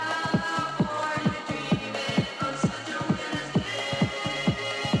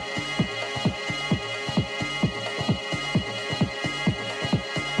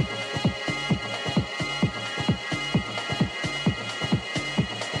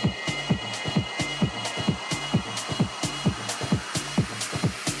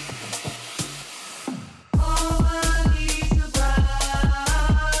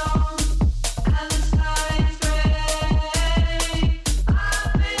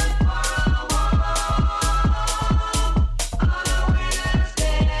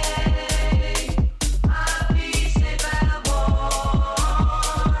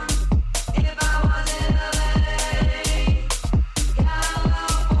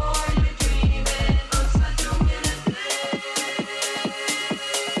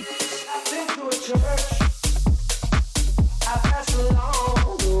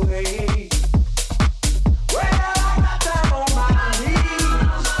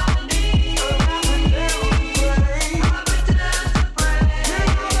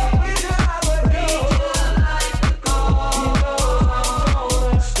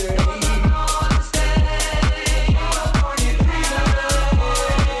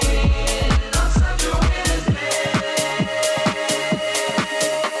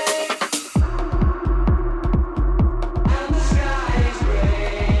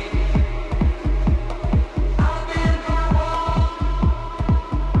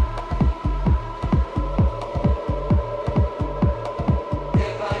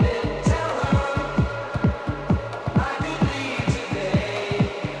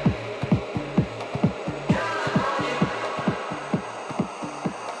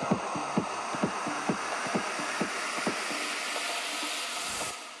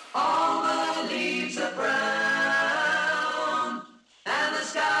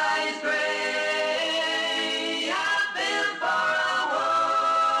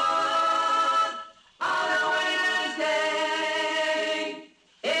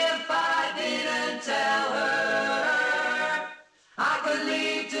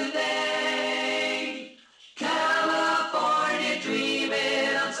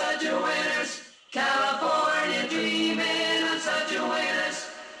California dreaming on such a winners.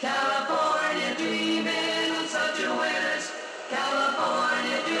 California dreaming on such a winners.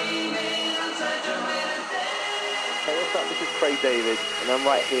 California dreaming on such a winners day. Hey, what's up? This is Craig David, and I'm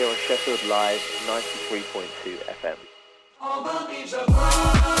right here on Sheffield Live, 93.2 FM. All the leaves are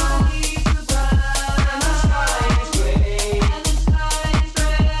brown, leaves are brown, and the sky is gray, and the sky is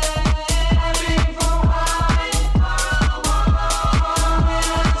gray. I'm being for high, on a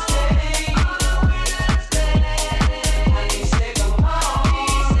winner's day, and he said, come on, he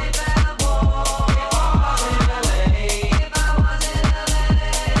said, bad boy, if I was in LA,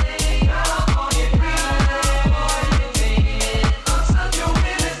 California dreaming on such a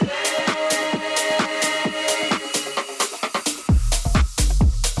winner's day.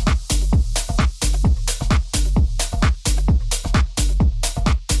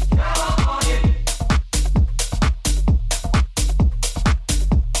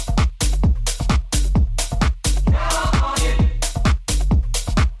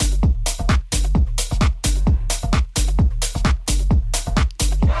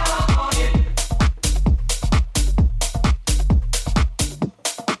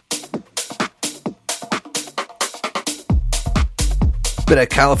 Bit of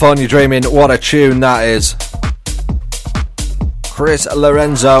California Dreaming, what a tune that is. Chris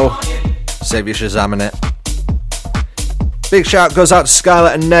Lorenzo, save your Shazamming it. Big shout goes out to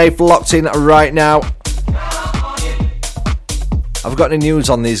Skylar and Nath, locked in right now. Have we got any news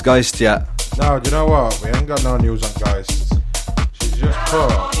on these Geists yet? No, do you know what? We ain't got no news on Geists. She's just put,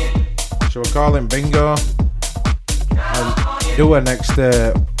 she was calling bingo, and do her next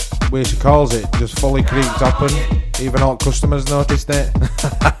where she calls it just fully creaked open. Even all customers noticed it.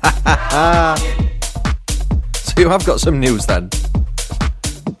 So you have got some news then?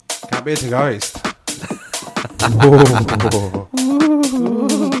 Can't be a Geist.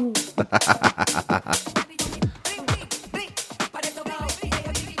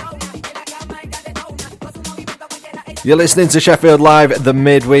 You're listening to Sheffield Live, the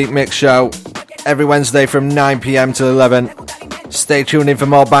midweek mix show, every Wednesday from 9 PM to 11. Stay tuned in for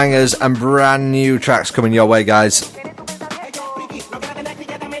more bangers and brand new tracks coming your way, guys.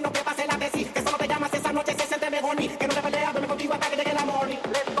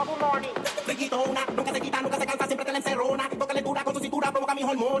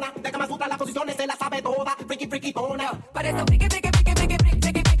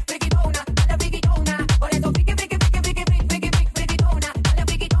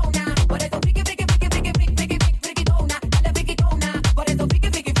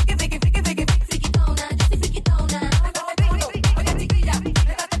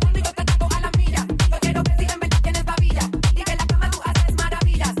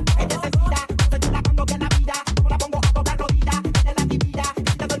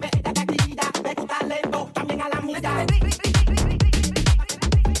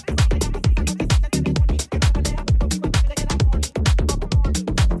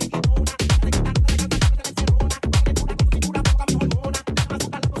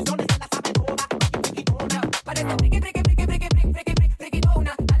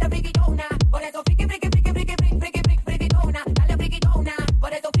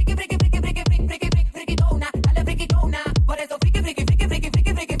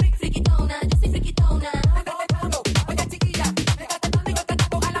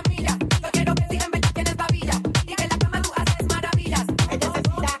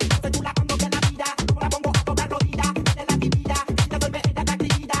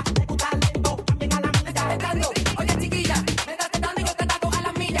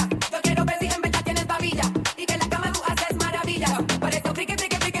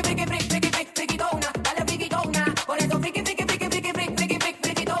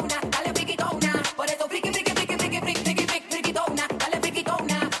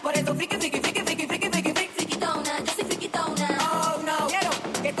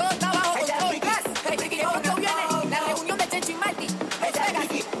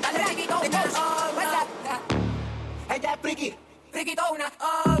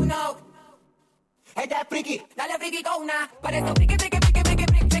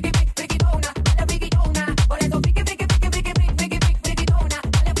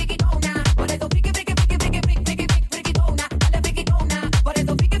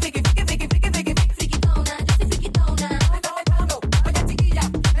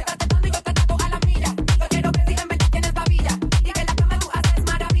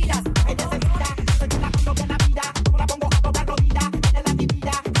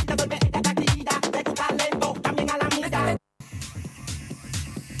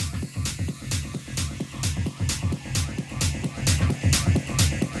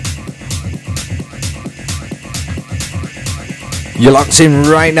 You're locked in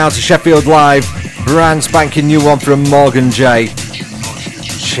right now to Sheffield Live. Brand spanking new one from Morgan J.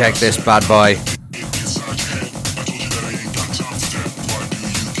 Check this bad boy.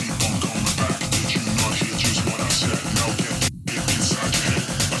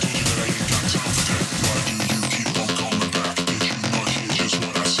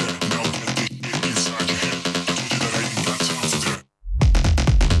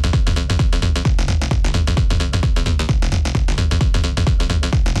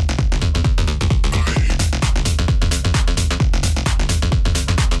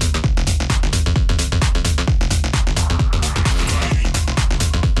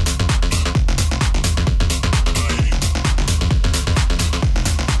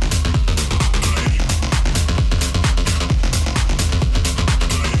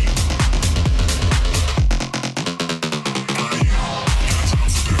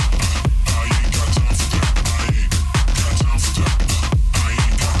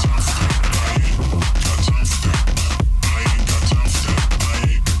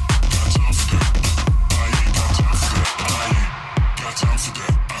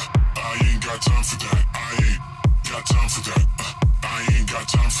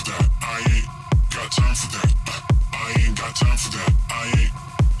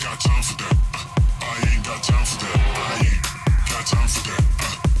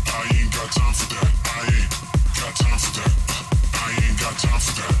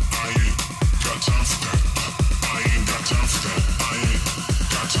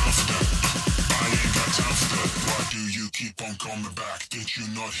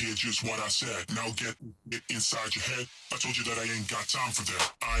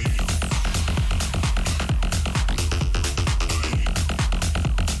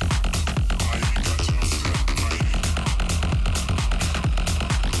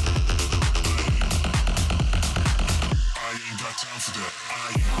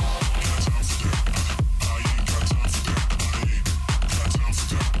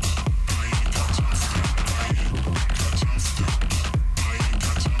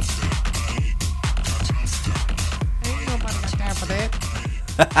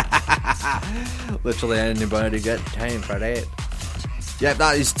 Literally anybody get time for that. Yep,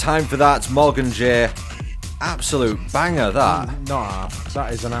 that is time for that. Morgan J. Absolute banger, that. No,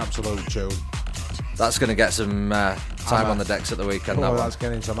 that is an absolute tune. That's going to get some time on the decks at the weekend. Oh, that that's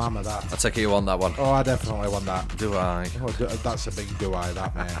getting some hammer, that. I take it you want that one. Oh, I definitely want that. Do I? Oh, that's a big do-I,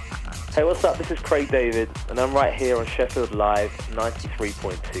 that, man. Hey, what's up? This is Craig David, and I'm right here on Sheffield Live,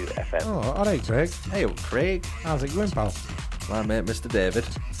 93.2 FM. Oh, alright, Craig. Hey, Craig. How's it going, pal? My mate, Mr. David.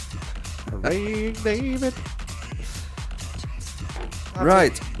 Craig David.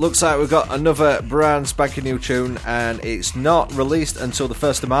 Right, looks like we've got another brand spanking new tune, and it's not released until the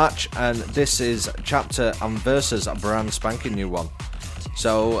 1st of March, and this is Chapter and Versus, a brand spanking new one.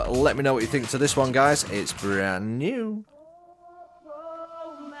 So let me know what you think to this one, guys. It's brand new.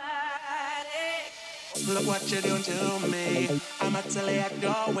 Look what you're doing to me. I'm utterly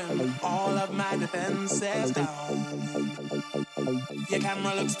outgoing. All of my defenses down. Your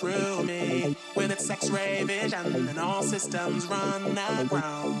camera looks through me with its X-ray vision, and all systems run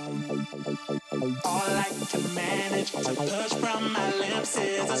aground. All I can manage to push from my lips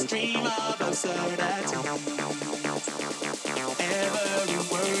is a stream of absurdity. Every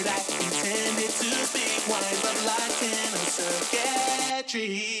word I intended to speak winds up like in a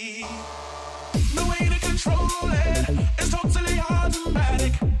circuitry. The way to control it is totally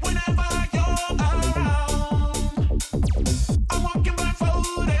automatic. Whenever you're around, I'm walking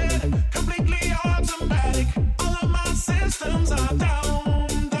blindfolded, completely automatic. All of my systems are down,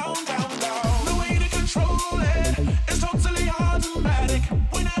 down, down, down. The way to control it is totally automatic.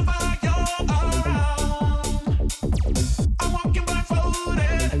 Whenever you're around, I'm walking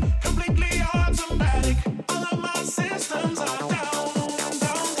blindfolded, completely automatic. All of my systems are down.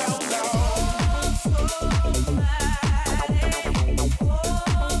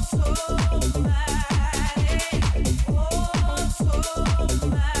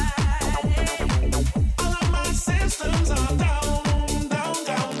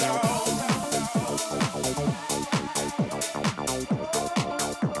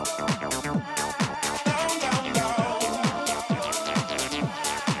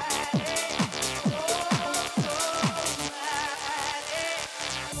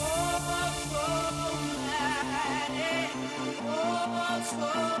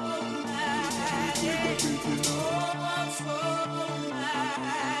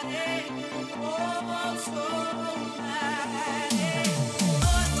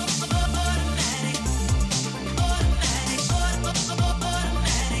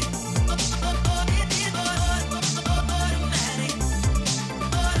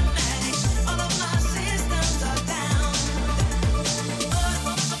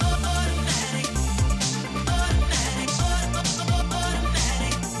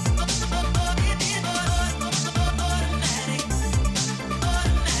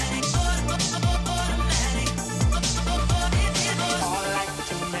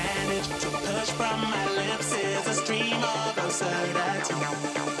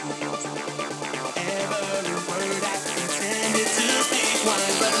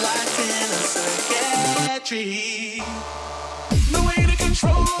 circuitry. No way to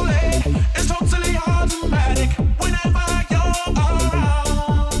control it. It's totally automatic. Whenever you're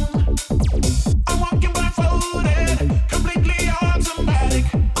around, I'm walking blindfolded, completely automatic.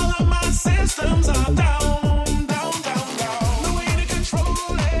 All of my systems are down, down, down, down. No way to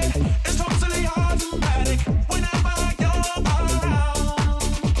control it. It's totally automatic. Whenever you're around,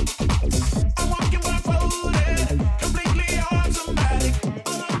 I'm walking blindfolded, completely automatic.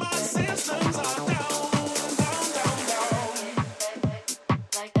 All of my systems are down, down, down, down.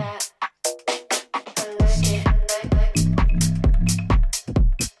 Like that. I like it.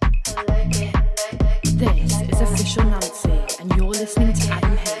 I like it. This is Official Nancy, and you're listening to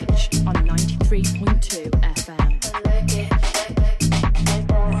Adam H on 93.2 FM.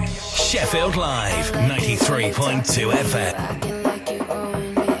 Sheffield Live, 93.2 FM. I can like you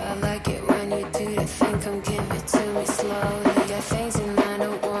own me. I like it when you do the thing. Come give it to me slowly. Got things in mind I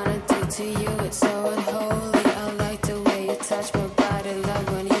don't wanna do to you. It's so unholy. I like the way you touch my body. Love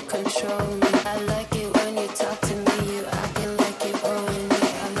when you control me. I like it when you talk to me. You acting like you own me.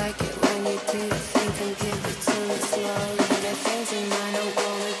 I like it when you do the thing. Come give it to me slowly. Got things in mind I don't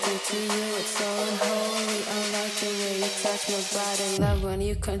wanna do to you. It's so unholy. I like the way you touch my body. Love when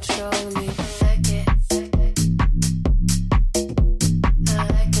you control me. I like it. I like it. I like it. I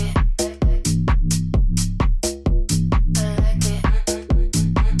like it.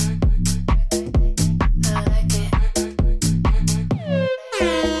 When you control me, I like it. When you control me, I like it.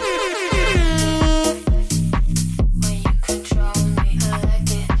 When you control me, I like it. When you control me, I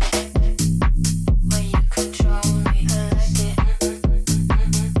like it. I like it. I like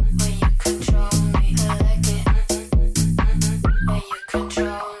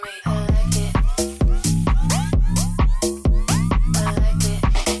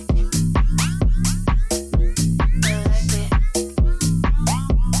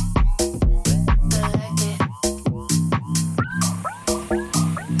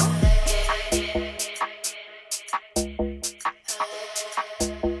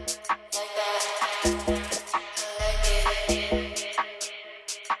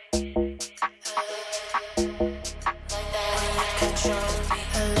I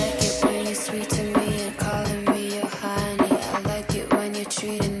like it when you're sweet to me and calling me your honey. I like it when you're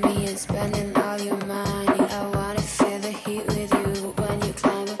treating me and spending all your money. I wanna feel the heat with you when you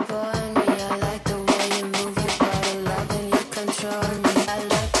climb up on me. I like the way you move your body, love when you control me. I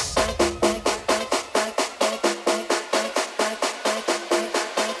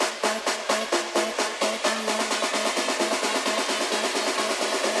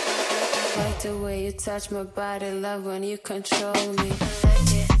like the way you touch my body, love when you control me. I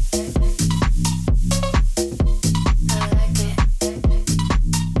like it. I like it. I like it.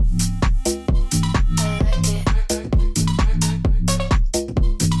 I like it.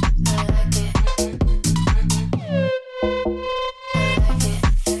 I like it. When you control me, I like it. When you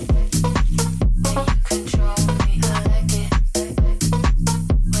control me, I like it.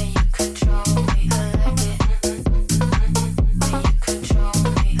 When you control me, I like it. When you control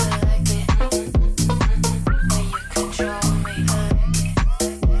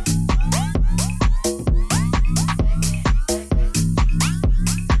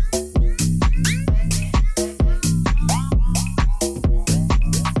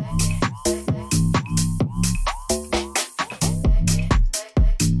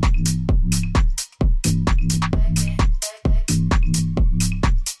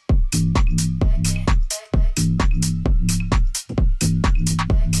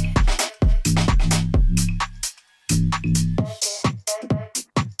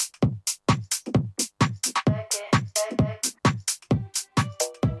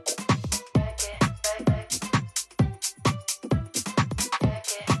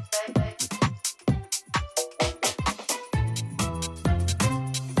I like it.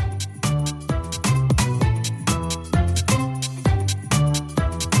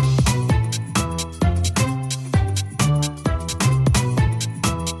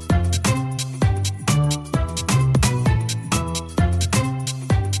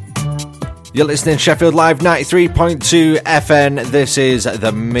 You're listening to Sheffield Live 93.2 FN. This is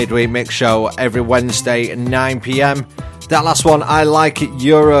the Midweek Mix Show every Wednesday at 9 p.m. That last one, I Like It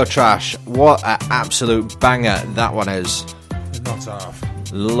Eurotrash. What an absolute banger that one is. Not half.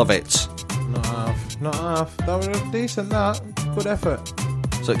 Love it. Not half. Not half. That was decent, that. Good effort.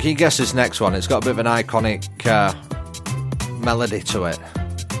 So can you guess this next one? It's got a bit of an iconic melody to it.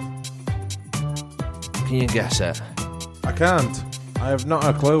 Can you guess it? I can't. I have not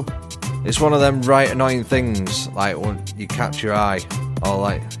a clue. It's one of them right annoying things, like when you catch your eye, or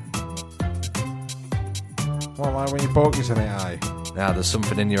like... Well, like when you poke us in the eye. Yeah, there's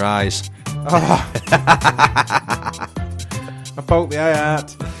something in your eyes. I poked the eye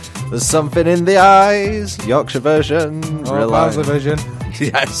out. There's something in the eyes. Yorkshire version. Oh, Barnsley version.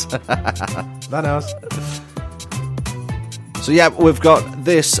 Yes. That knows. So yeah, we've got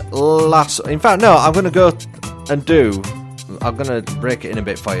this last... In fact, no, I'm going to go and do... I'm going to break it in a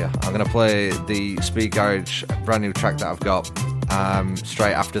bit for you. I'm going to play the Speed Garage brand new track that I've got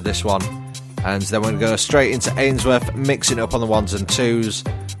straight after this one. And then we're going to go straight into Ainsworth, mixing it up on the ones and twos.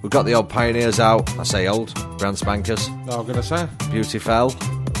 We've got the old Pioneers out. I say old, brand spankers. No, I'm going to say. Beautiful.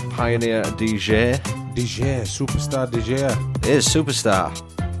 Pioneer DJ. DJ, superstar DJ. It is Superstar.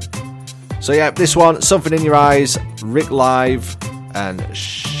 So yeah, this one, Something in Your Eyes, Rick Live, and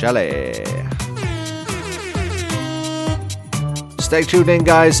Shelley. Stay tuned in,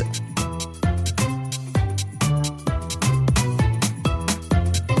 guys.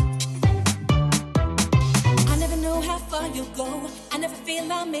 I never know how far you'll go. I never feel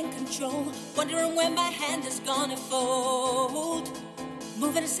I'm in control. Wondering when my hand is gonna fold.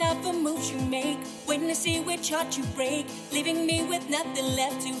 Moving aside for moves you make, waiting to see which heart you break, leaving me with nothing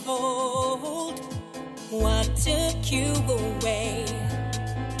left to hold. What took you away?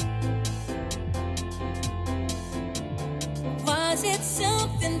 Was it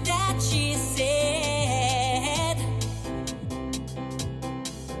something that she said?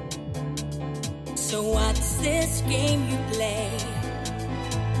 So what's this game you play?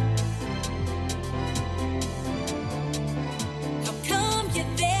 You're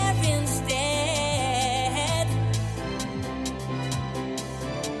there instead.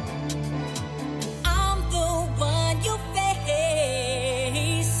 I'm the one you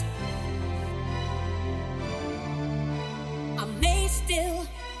face.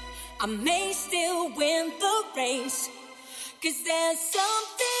 I may still win the race, 'cause there's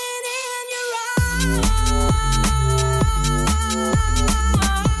something in your eyes.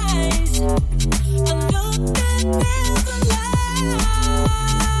 A look that never lies.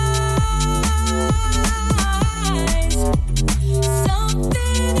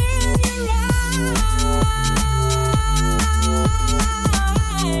 Something in your eyes.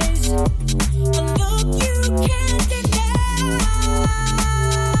 A look you can't deny.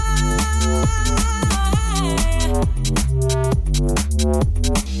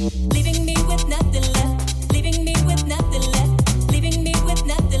 Leaving me with nothing left, leaving me with nothing left, leaving me with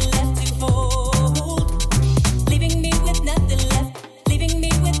nothing left to hold. Leaving me with nothing left, leaving me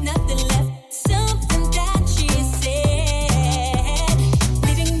with nothing left. Something that she said.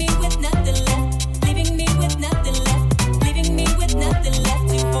 Leaving me with nothing left, leaving me with nothing left, leaving me with nothing left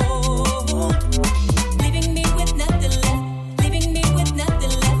to hold. Leaving me with nothing left, leaving me with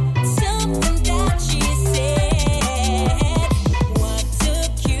nothing left. Something that she said. What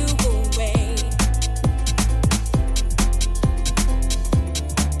took you away?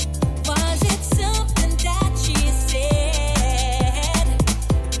 Was it something that she said?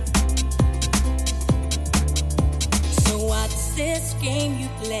 So what's this game you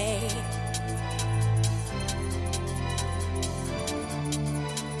play?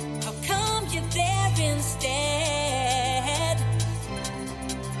 How come you're there instead?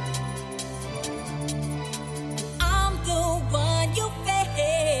 I'm the one you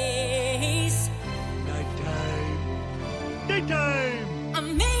face. Daytime.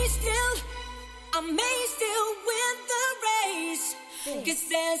 I may still win the race, 'cause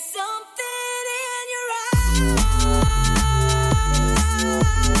there's something in your eyes.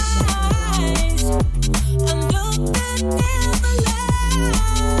 A look that never lies.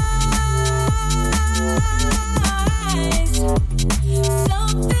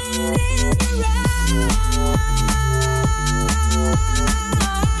 Something in your eyes.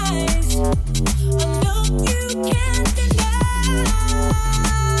 A look you can't deny.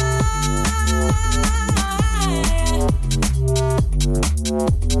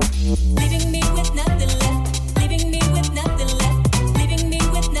 Leaving me with nothing left, leaving me with nothing left, leaving me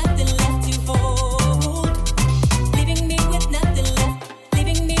with nothing left to hold. Leaving me with nothing left,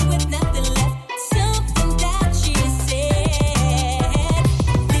 leaving me with nothing left. Something that she said.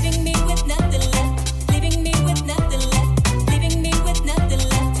 Leaving me with nothing left, leaving me with nothing left, leaving me with nothing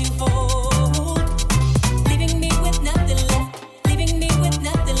left to hold. Leaving me with nothing left, leaving me with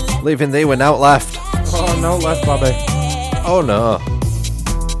nothing left. Leaving thee with no left. Oh, no left, Bobby. Oh no.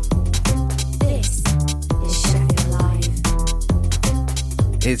 This is Sheffield Live.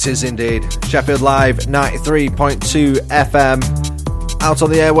 It is indeed. Sheffield Live 93.2 FM. Out on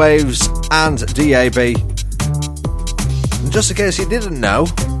the airwaves and DAB. And just in case you didn't know,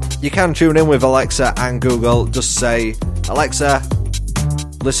 you can tune in with Alexa and Google. Just say, Alexa,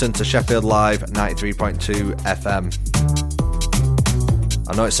 listen to Sheffield Live 93.2 FM.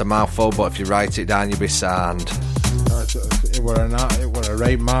 I know it's a mouthful, but if you write it down, you'll be sound. It were a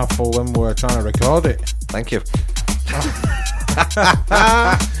right mouthful when we were trying to record it. Thank you.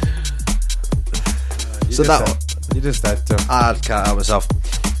 You just had to. I can't help myself.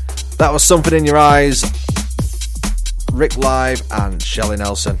 That was Something in Your Eyes, Rick Live and Shelley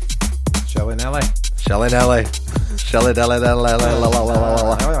Nelson. Shelley Nelly. Shelley Nelly. Shelley Nelly.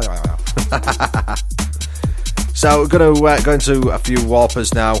 So we're going to go into a few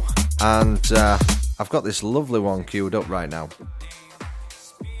warpers now, and I've got this lovely one queued up right now.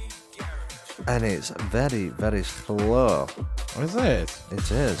 And it's very, very slow. Is it? It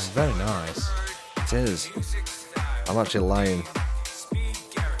is. It's very nice. It is. I'm actually lying.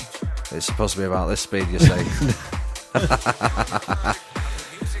 It's supposed to be about this speed, you say.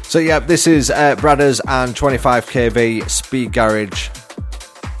 So yeah, this is Bradders and 25 kV Speed Garage.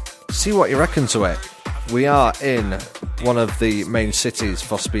 See what you reckon to it. We are in one of the main cities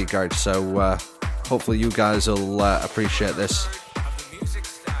for Speed Garage, so hopefully you guys will appreciate this.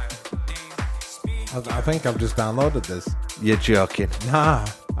 I think I've just downloaded this. You're joking. Nah.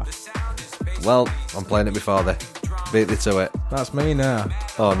 Well, I'm playing it before they beat me to it. That's me now.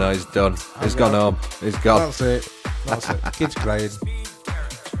 Oh no, he's done. He's gone home. He's gone. That's it. That's it. Kid's crying.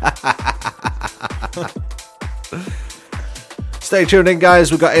 Stay tuned in,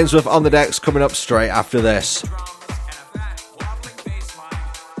 guys. We've got Ainsworth on the decks coming up straight after this.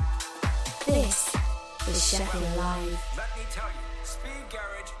 This is Sheffield Live. Let me tell you, Speed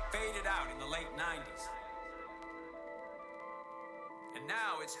Garage faded out in the late 90s. And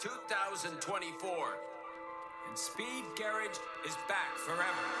now it's 2024. And Speed Garage is back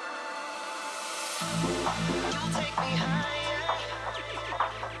forever. You'll take me higher.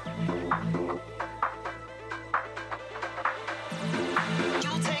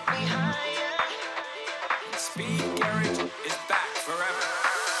 You'll take me higher. And Speed Garage is back forever.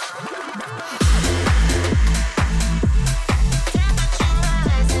 Temperature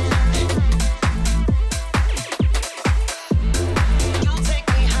rising. You'll take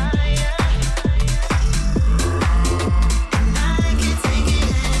me higher. And I can't take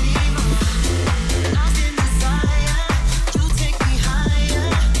it anymore. Lost in desire. You'll take me higher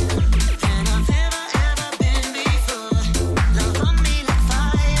than I've ever been before. Love on me like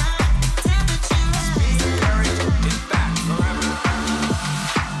fire. Temperature rising. Garage is back forever.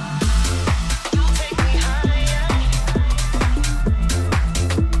 You'll take me higher.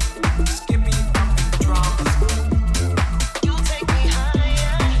 Skippy thumping drums. You'll take me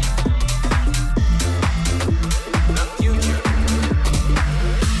higher. The future.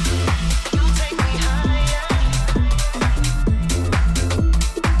 You'll take me higher.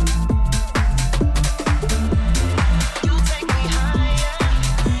 You'll take me higher.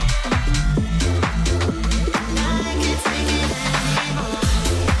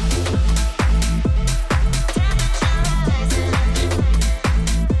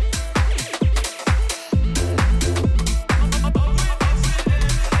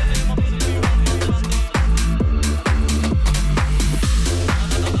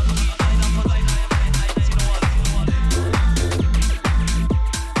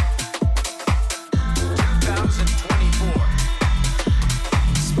 can't take it anymore. Temperature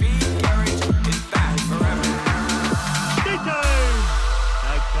Speed Garage is back forever.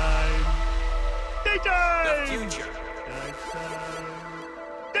 The future.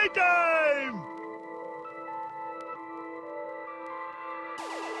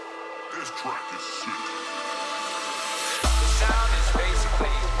 The sound is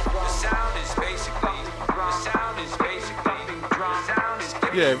basically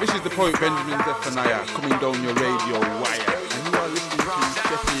Yeah, this is the Poet Benjamin Zephaniah coming down your radio wire. And you are listening to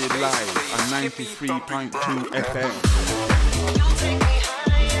Sheffield Live on 93.2 FM. You'll take me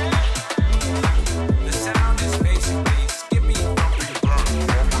higher. The sound is basically skippy thumping drums.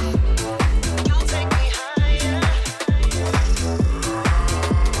 You'll take me higher.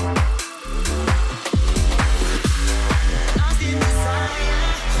 Lost in desire.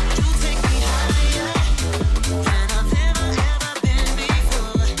 You'll take me higher than I've ever been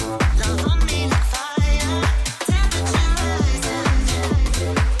before. Love on me like fire. Temperature rising.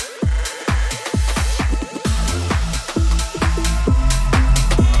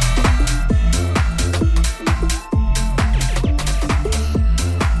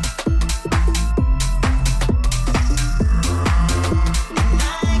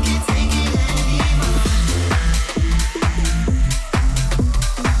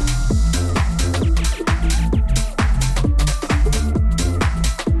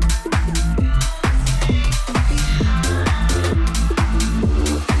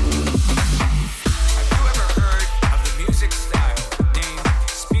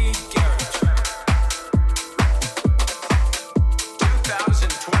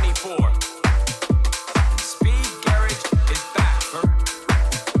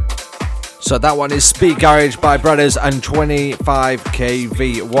 So that one is Speed Garage by Brothers and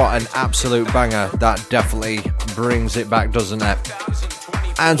 25kV. What an absolute banger. That definitely brings it back, doesn't it?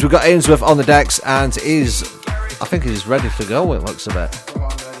 And we've got Ainsworth on the decks, and I think he's ready to go, it looks a bit.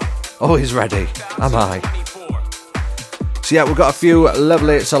 Oh, he's ready. Am I? So yeah, we've got a few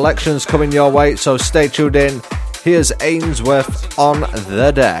lovely selections coming your way, so stay tuned in. Here's Ainsworth on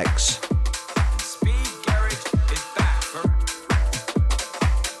the decks.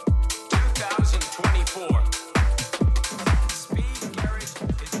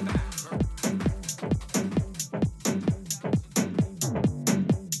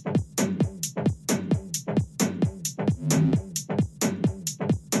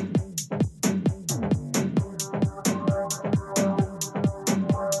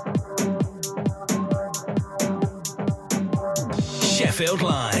 Sheffield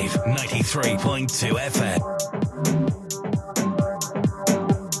Live, 93.2 FM.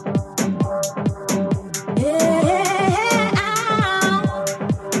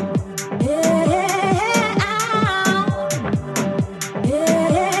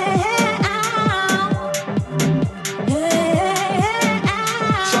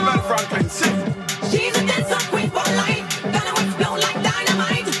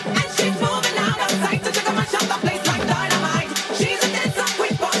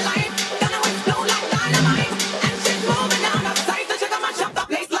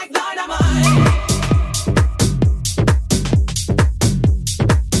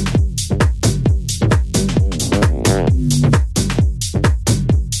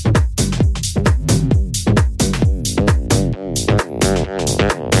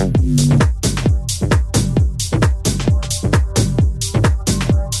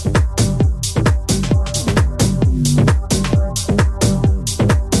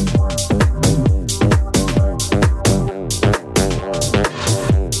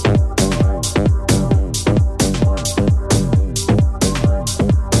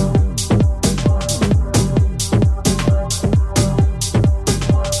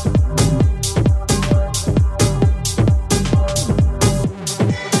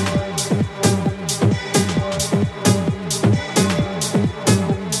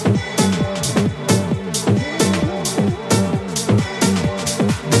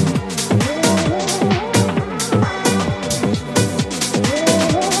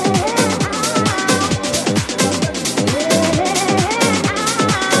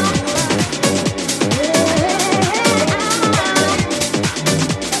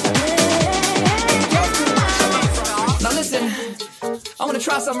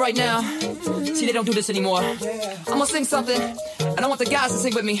 Right now, see they don't do this anymore. I'm gonna sing something, and I want the guys to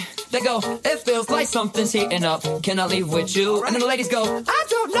sing with me. They go, it feels like something's heating up. Can I leave with you? And then the ladies go, I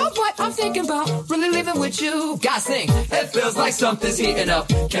don't know what I'm thinking about. Really living with you. Guys sing, it feels like something's heating up.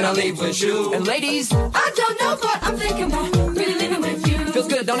 Can I leave with you? And ladies, I don't know what I'm thinking about. Really living with you. Feels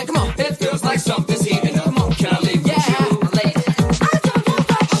good, don't it? Come on. It feels like something's heating up. Come on, can I leave with you? Ladies, I don't know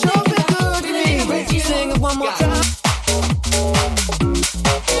what I'm thinking about. Really living with you. Sing it one more time.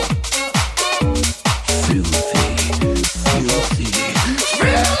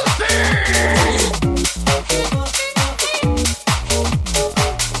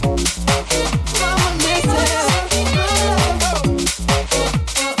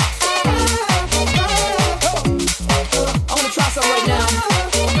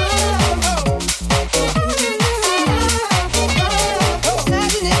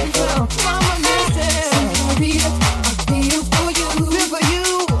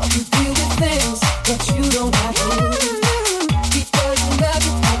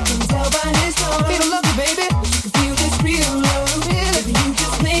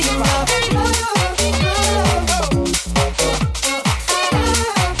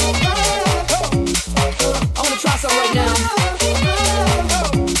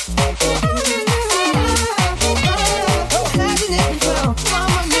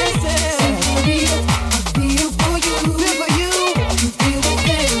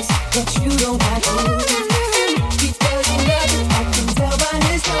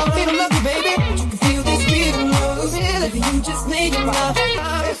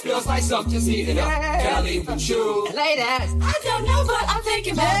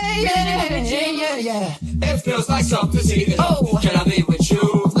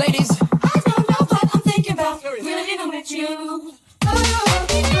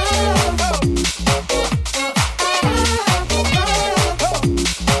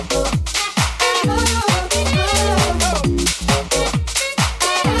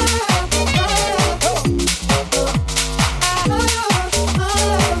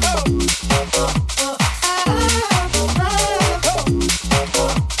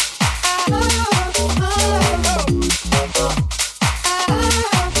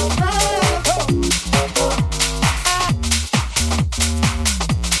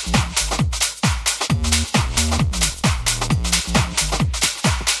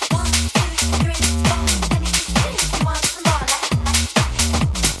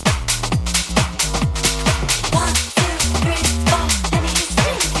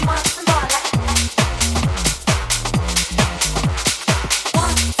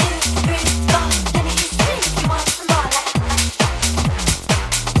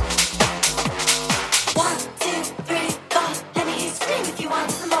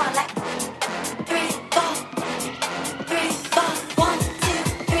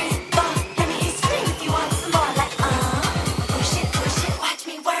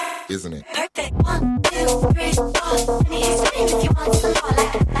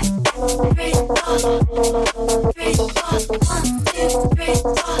 Filthy,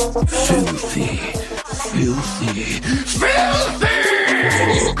 filthy, filthy!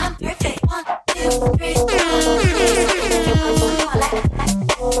 I'm perfect. 1, 2, 3, 4.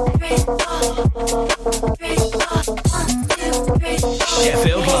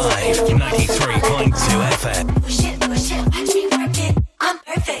 Sheffield Live, 93.2 FM. Push it, watch me work it. I'm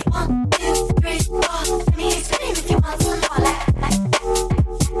perfect. 1, 2, 3, 4. Let me explain if you want some more like.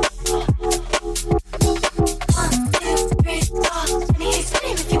 1, 2, 3, 4. Let me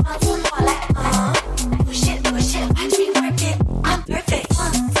explain if you want some more like. Push it, watch me work it. I'm perfect.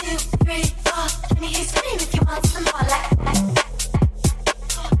 1, 2, 3, 4. Let me explain if you want some more like.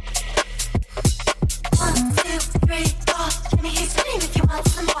 1, 2, 3, 4. Let me explain if you want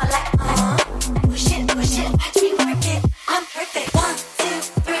some more like. Push it, watch me work it. I'm perfect. 1, 2,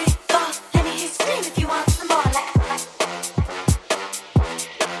 3, 4. Let me explain if you want some more like.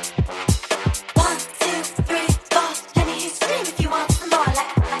 1, 2, 3, 4. Let me explain if you want some more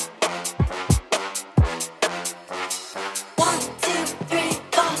like. 1, 2, 3,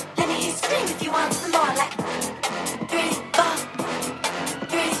 4. Let me explain if you want some more like. 3, 4,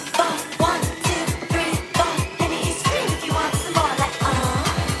 3, 4. 1, 2, 3, 4. Let me explain if you want some more like.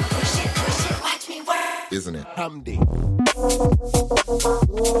 Push it, watch me work. Isn't it? Hamdi.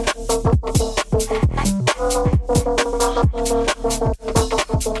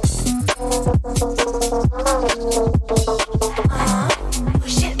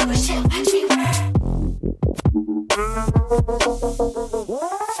 Push it, watch me work.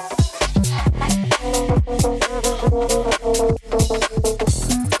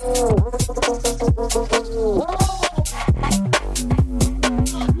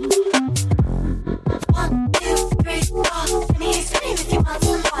 One, two, three, four. Let me explain if you want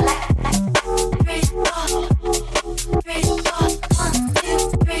some more like. 3, 4, 3, 4. 1, 2,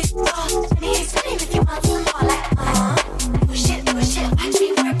 3, 4. Let me explain if you want some more like. Push it, watch me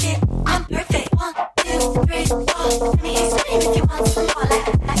work it. I'm perfect. 1, 2, 3, 4. Let me explain if you want some more like.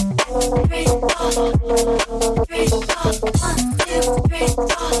 3, 4, 3, 4. 1, 2, 3,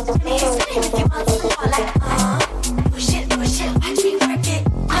 4. Let me explain if you want some more like. Push it, watch me work it.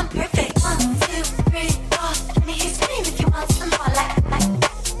 I'm perfect. 1, 2, 3, 4. Let me explain if you want some more like.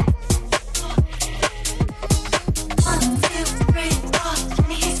 1, 2, 3, 4. Let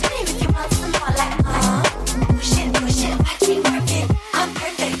me explain if you want some more like. Push it, watch me work it. I'm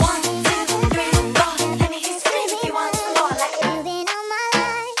perfect. 1, 2, 3, 4. Let me explain if you want some more like. You've been on my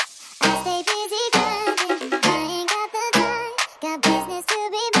life. I stay busy grinding. I ain't got the time. Got business to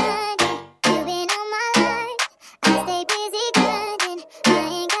be minding. You've been on my life. I stay busy grinding. I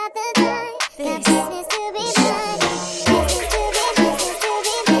ain't got the time. Got business to be minding. Business to be, business to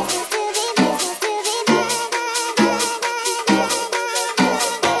be, business to be, business to be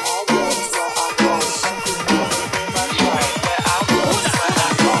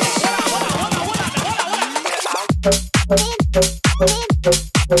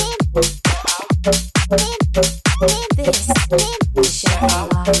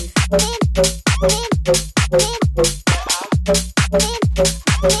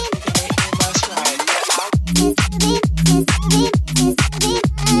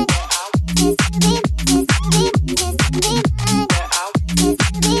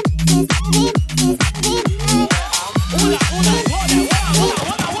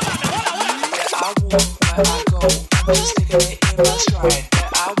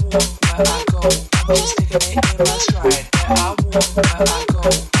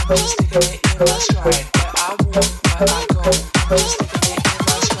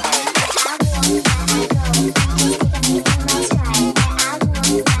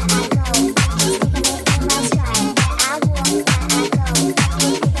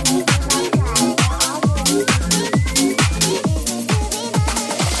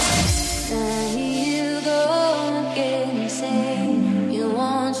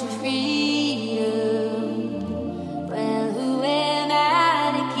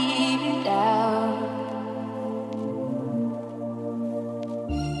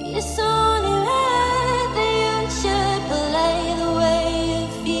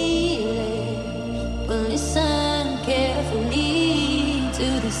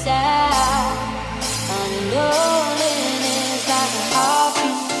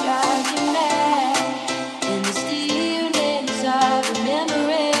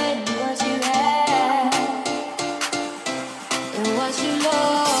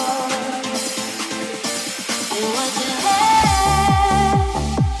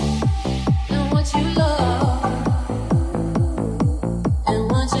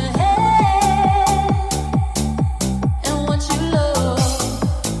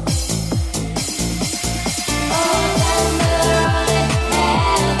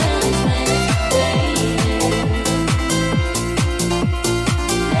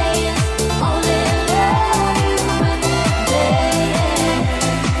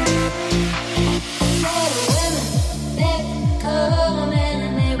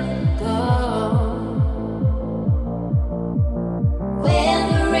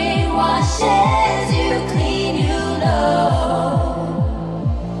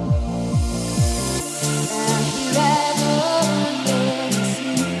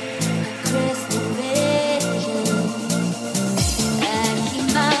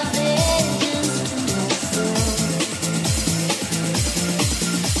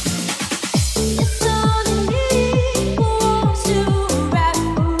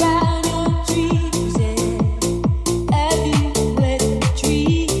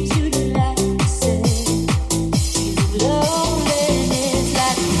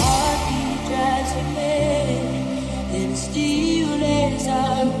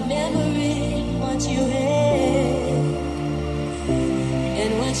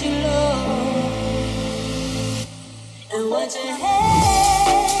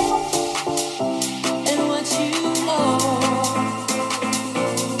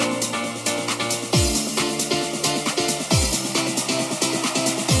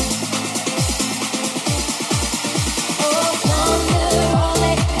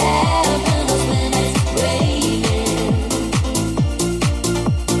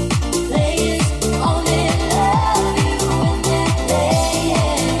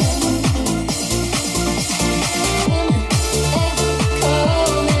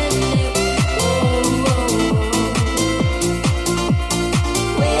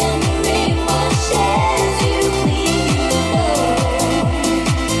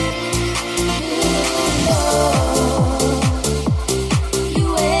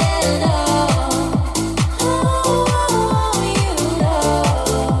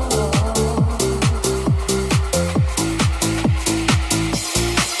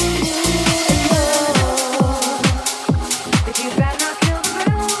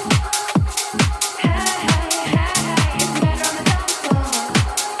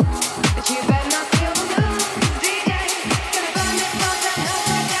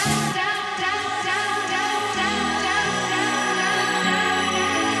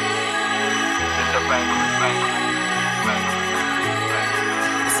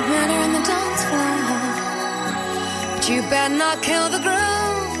dance floor. But you better not kill the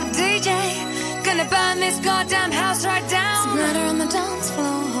groove, DJ. Gonna burn this goddamn house right down. It's murder on the dance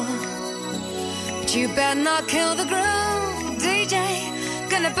floor. But you better not kill the groove, DJ.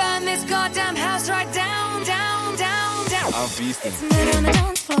 Gonna burn this goddamn house right down, down, down, down. It's murder on the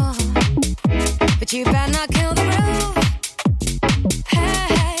dance floor. But you better not kill the groove. Hey,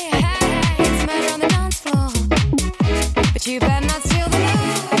 hey, hey, it's murder on the dance floor. But you better not steal the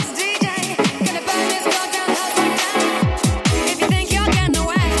moves, DJ. Gonna burn this goddamn house right down. If you think you're getting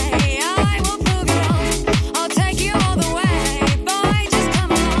away, I will prove you wrong. I'll take you all the way, boy, just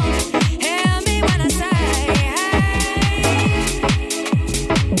come along. Hear me when I say, hey.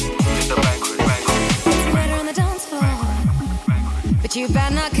 It's a banquet. It's murder on the dance floor. But you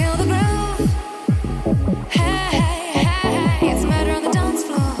better not kill the groove. Hey, hey, hey, it's murder on the dance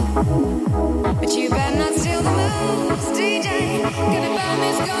floor. But you better not steal the moves, DJ. Gonna burn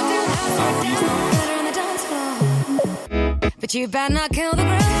this goddamn house right down. Murder on the dance floor. But you better not kill the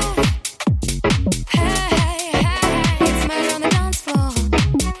groove. Hey, hey, hey, it's murder on the dance floor.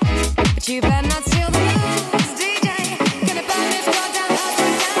 But you better not steal the moves, DJ. Gonna burn this goddamn house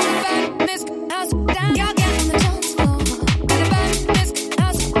right down. Burn this house down. Y'all get on the dance floor. Gonna burn this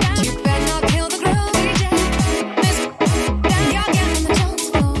house down. You better not kill the groove, DJ. This down. Y'all get on the dance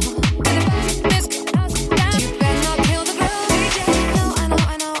floor. Gonna burn this house down. You better not kill the groove, DJ. I know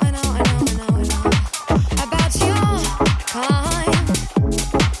about your kind.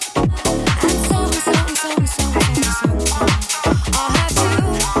 And so I'll have to play.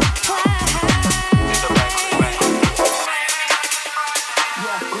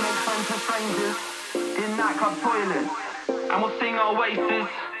 Yeah, we make friends with strangers in nightclub toilets, and we'll sing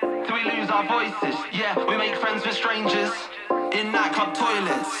Oasis till we lose our voices. Yeah, we make friends with strangers in nightclub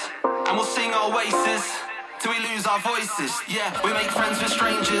toilets, and we'll sing Oasis till we lose our voices. Yeah, we make friends with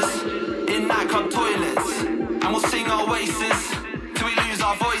strangers in nightclub toilets, and we'll sing Oasis till we lose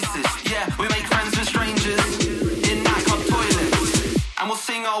our voices. Yeah, we make friends with strangers in nightclub toilets, and we'll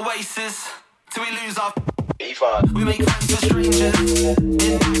sing Oasis till we lose our.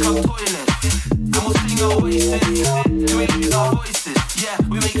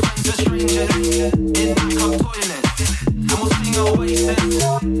 We make friends with strangers in nightclub toilets, and we'll sing Oasis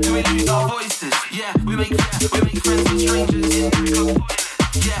till we lose our voices. Yeah, we make friends with strangers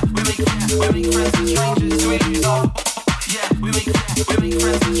in nightclub toilets, and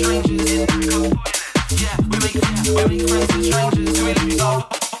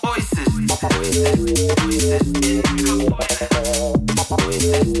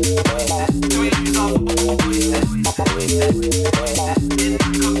sing Oasis till we lose our voices. Yeah, we make friends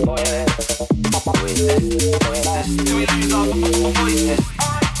with strangers in nightclub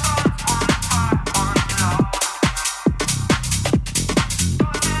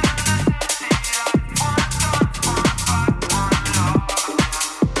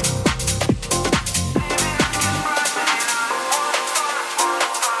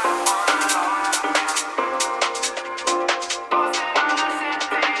Yeah, we make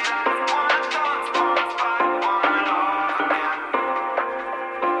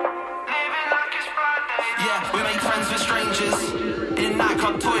friends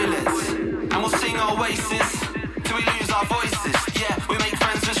with strangers till we lose our. Yeah, we make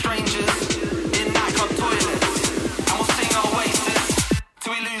friends with strangers in nightclub toilets. Yeah,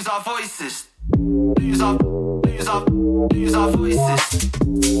 we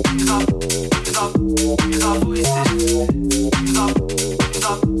make friends with strangers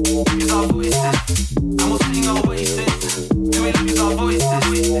till we lose our voices. Voices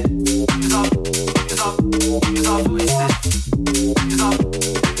in nightclub toilets. Voices till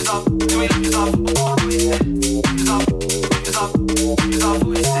we lose our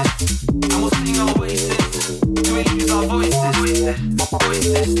voices.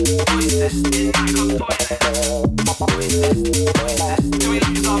 Voices in nightclub toilets.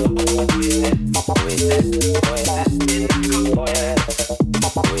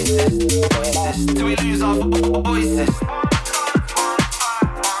 Voices till we lose our voices.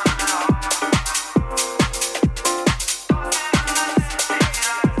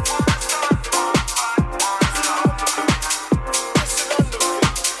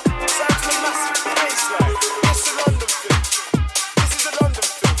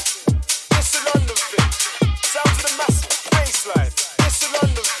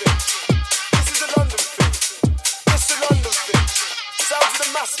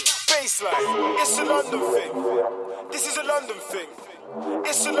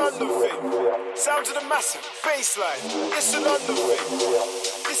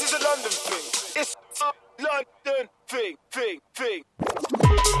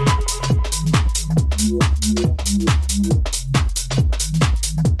 It's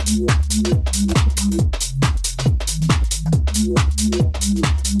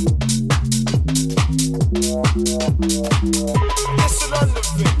a London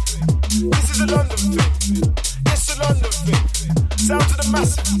thing. This is a London thing. It's a London thing. Sound to the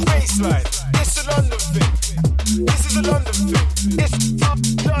massive bassline. It's a London thing. This is a London thing. It's a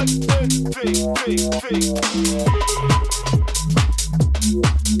London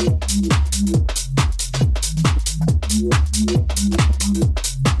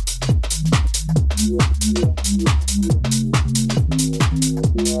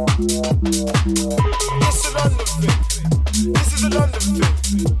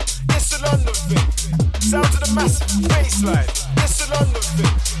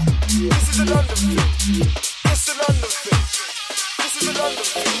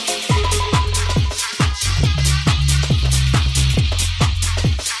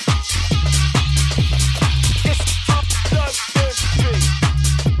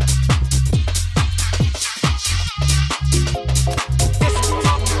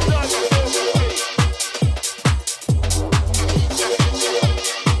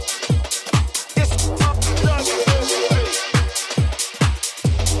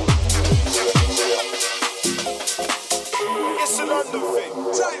It's a London thing.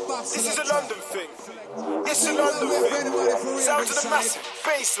 This is a London thing. It's a London thing. Sound to the massive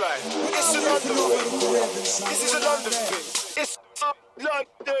bassline. It's a London thing. This is a London thing. It's a London thing. This is a London thing. It's a London thing. This is a London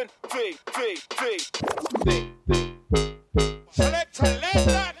thing. It's a London thing. Sound to the massive bassline. It's a London thing.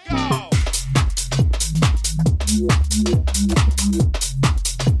 This is a London thing. It's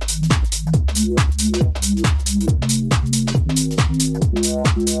a London thing. Select,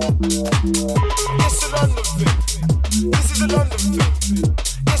 let that go. It's a London thing. This is a London thing.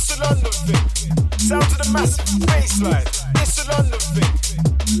 It's a London thing. Sound to the massive bassline. It's a London thing.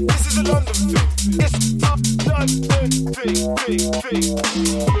 This is a London thing. It's a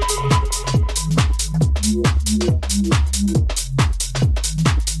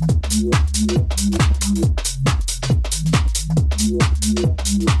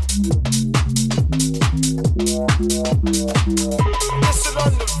London thing. It's a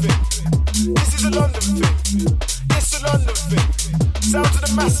London thing. This is a London thing. It's a London thing. Sound to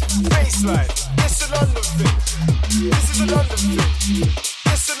the massive bassline. It's a London thing. This is a London thing.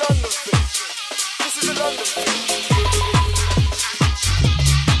 It's a London thing. This is a London thing.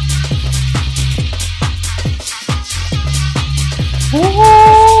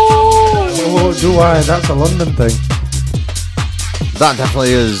 Oh, do I? That's a London thing. That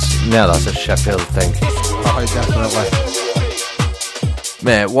definitely is. Yeah, that's a Sheffield thing. Oh, definitely.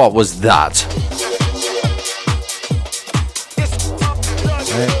 Mate, what was that?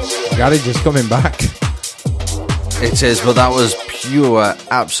 Hey, Garage is coming back. It is, but that was pure,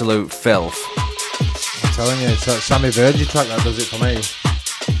 absolute filth. I'm telling you, it's that Sammy Virgie track that does it for me.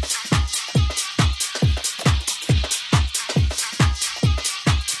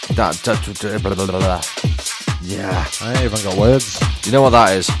 Blah, blah, blah, blah. Yeah. I ain't even got words. You know what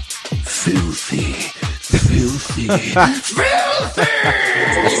that is? Filthy. Filthy.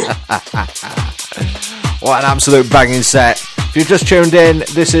 What an absolute banging set. If you've just tuned in,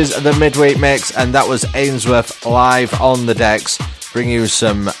 this is the Midweek Mix, and that was Ainsworth live on the decks, bringing you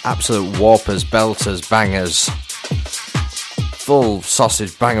some absolute warpers, belters, bangers. Full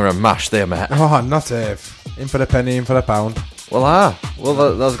sausage banger and mash there, mate. Oh, not Eve. In for a penny, in for a pound. Well,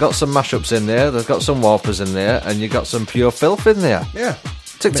 there's got some mashups in there, there's got some warpers in there, and you got some pure filth in there. Yeah.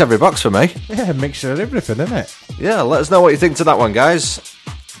 Ticked every box for me. Yeah, mixture of everything, isn't it? Yeah, let us know what you think to that one, guys.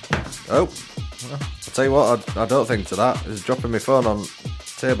 Oh, I'll tell you what, I don't think to that. Is dropping my phone on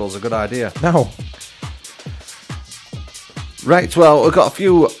table's a good idea. No. Right, well, we've got a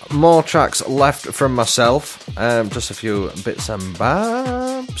few more tracks left from myself. Just a few bits and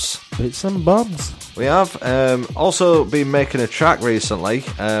bobs. Bits and bobs. We have also been making a track recently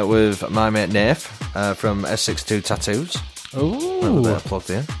with my mate Nath from S62 Tattoos. Ooh. A little bit of plugged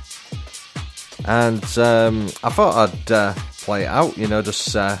in. And I thought I'd play it out,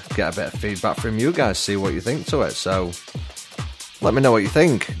 just get a bit of feedback from you guys, see what you think to it. So let me know what you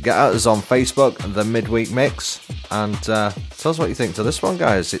think. Get at us on Facebook, The Midweek Mix, and tell us what you think to this one,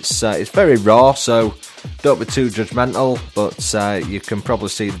 guys. It's very raw, so don't be too judgmental, but you can probably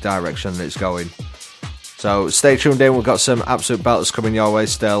see the direction that it's going. So stay tuned in, we've got some absolute belters coming your way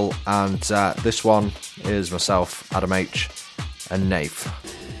still, and this one is myself, Adam H, and Nath.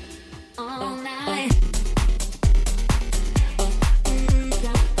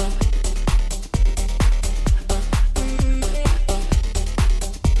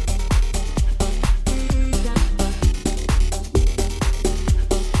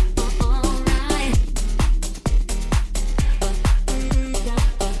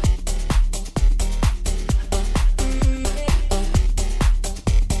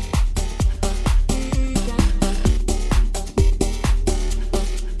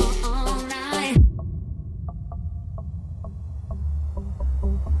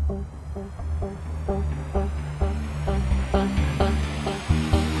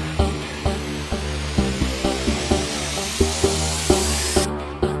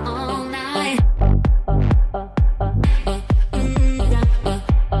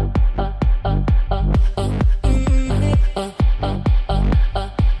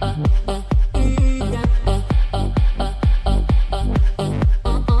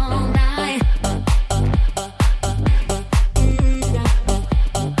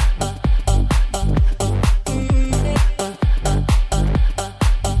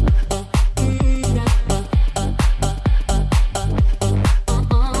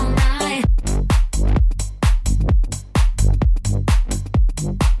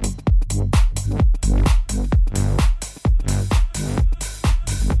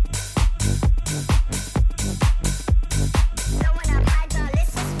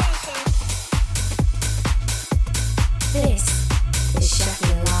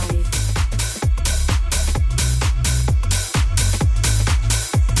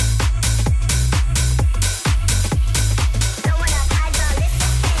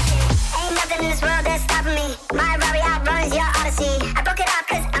 me. My Rari outruns your Odyssey. I broke it off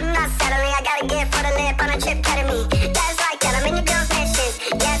cause I'm not settling. I got a gift for the lip on a trip, ketamine. That's like that, I'm in your girl's missions.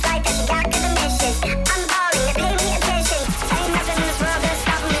 Yeah, it's like that, she got good emissions. I'm balling, they pay me attention. Ain't nothing in this world that's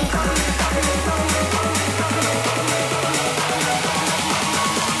stopping me.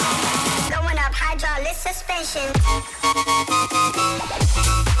 Going up, hydraulic suspension.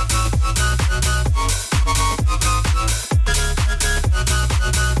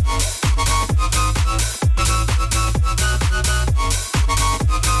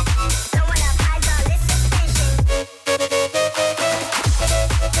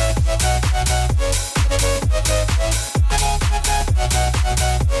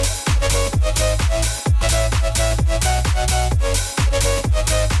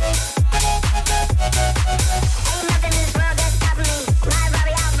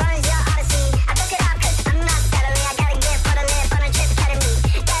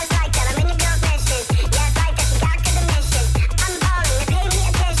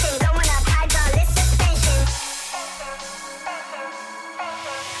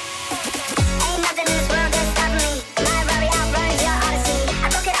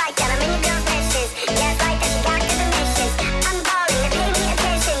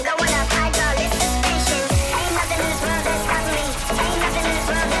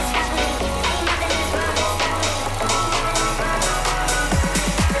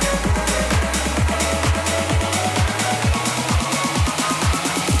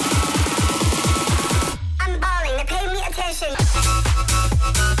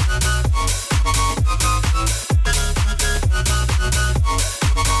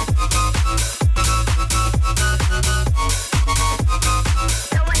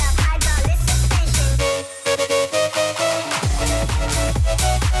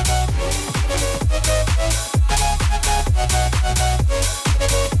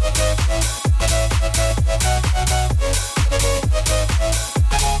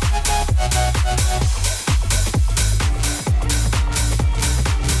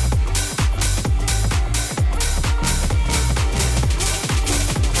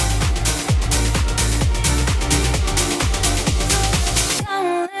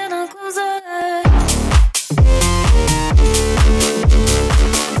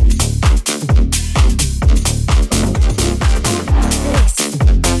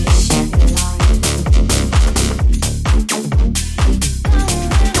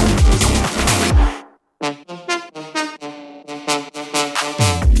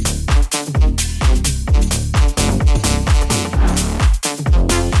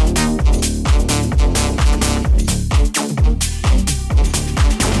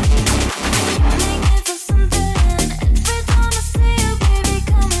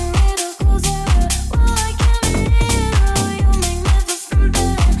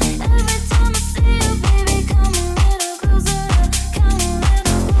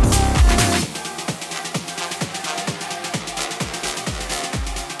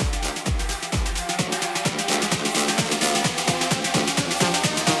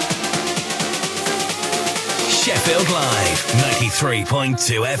 Sheffield Live,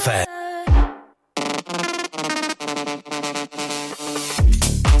 93.2 FM.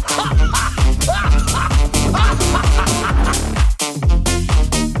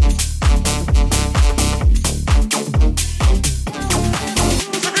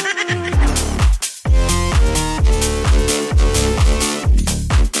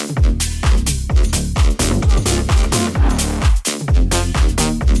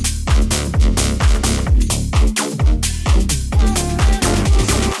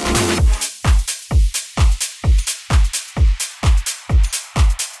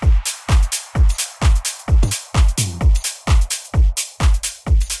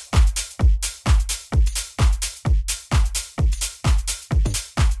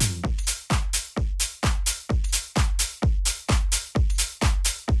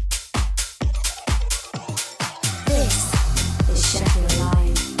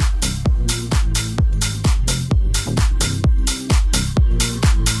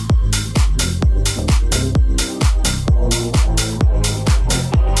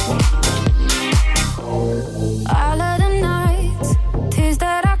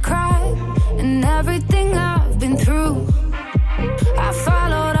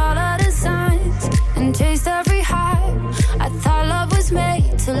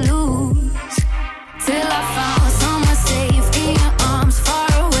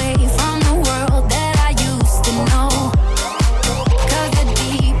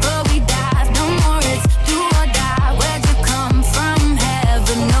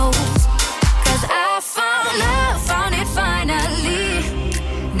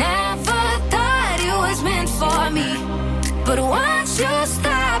 me. But once you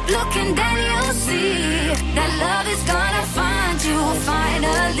stop looking, then you'll see that love is gonna find you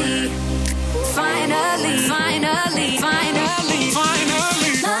finally. Finally, finally, finally, finally.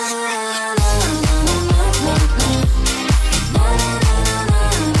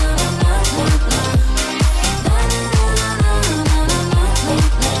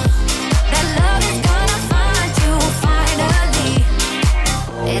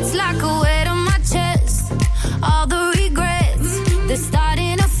 It's like a weight on my chest. All the regrets, they're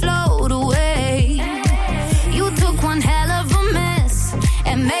starting to float away. You took one hell of a mess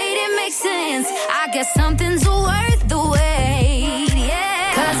and made it make sense. I guess something's worth the wait,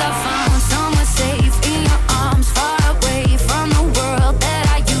 yeah. 'Cause I found somewhere safe in your arms, far away from the world that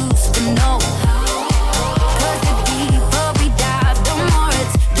I used to know. 'Cause the deeper we dive, the more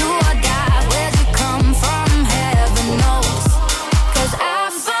it's do or die. Where'd you come from? Heaven knows. 'Cause I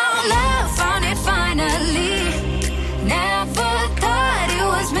found love, found it finally. Never thought it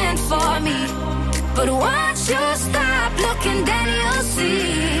was meant for me. But once you stop looking, then you'll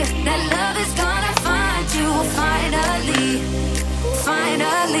see that love is gonna find you finally.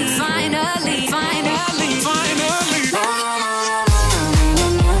 Finally, finally, finally, finally.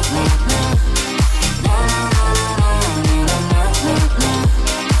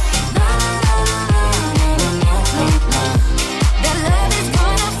 That love is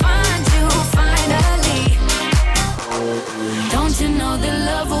gonna find you finally. Don't you know that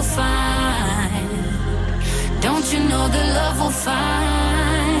love will find? Don't you know that love will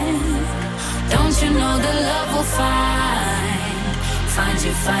find? Don't you know that love will find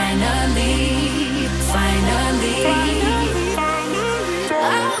you finally, finally. Oh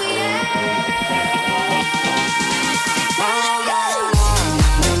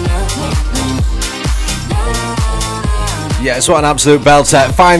Yeah, it's what an absolute belter. Finally.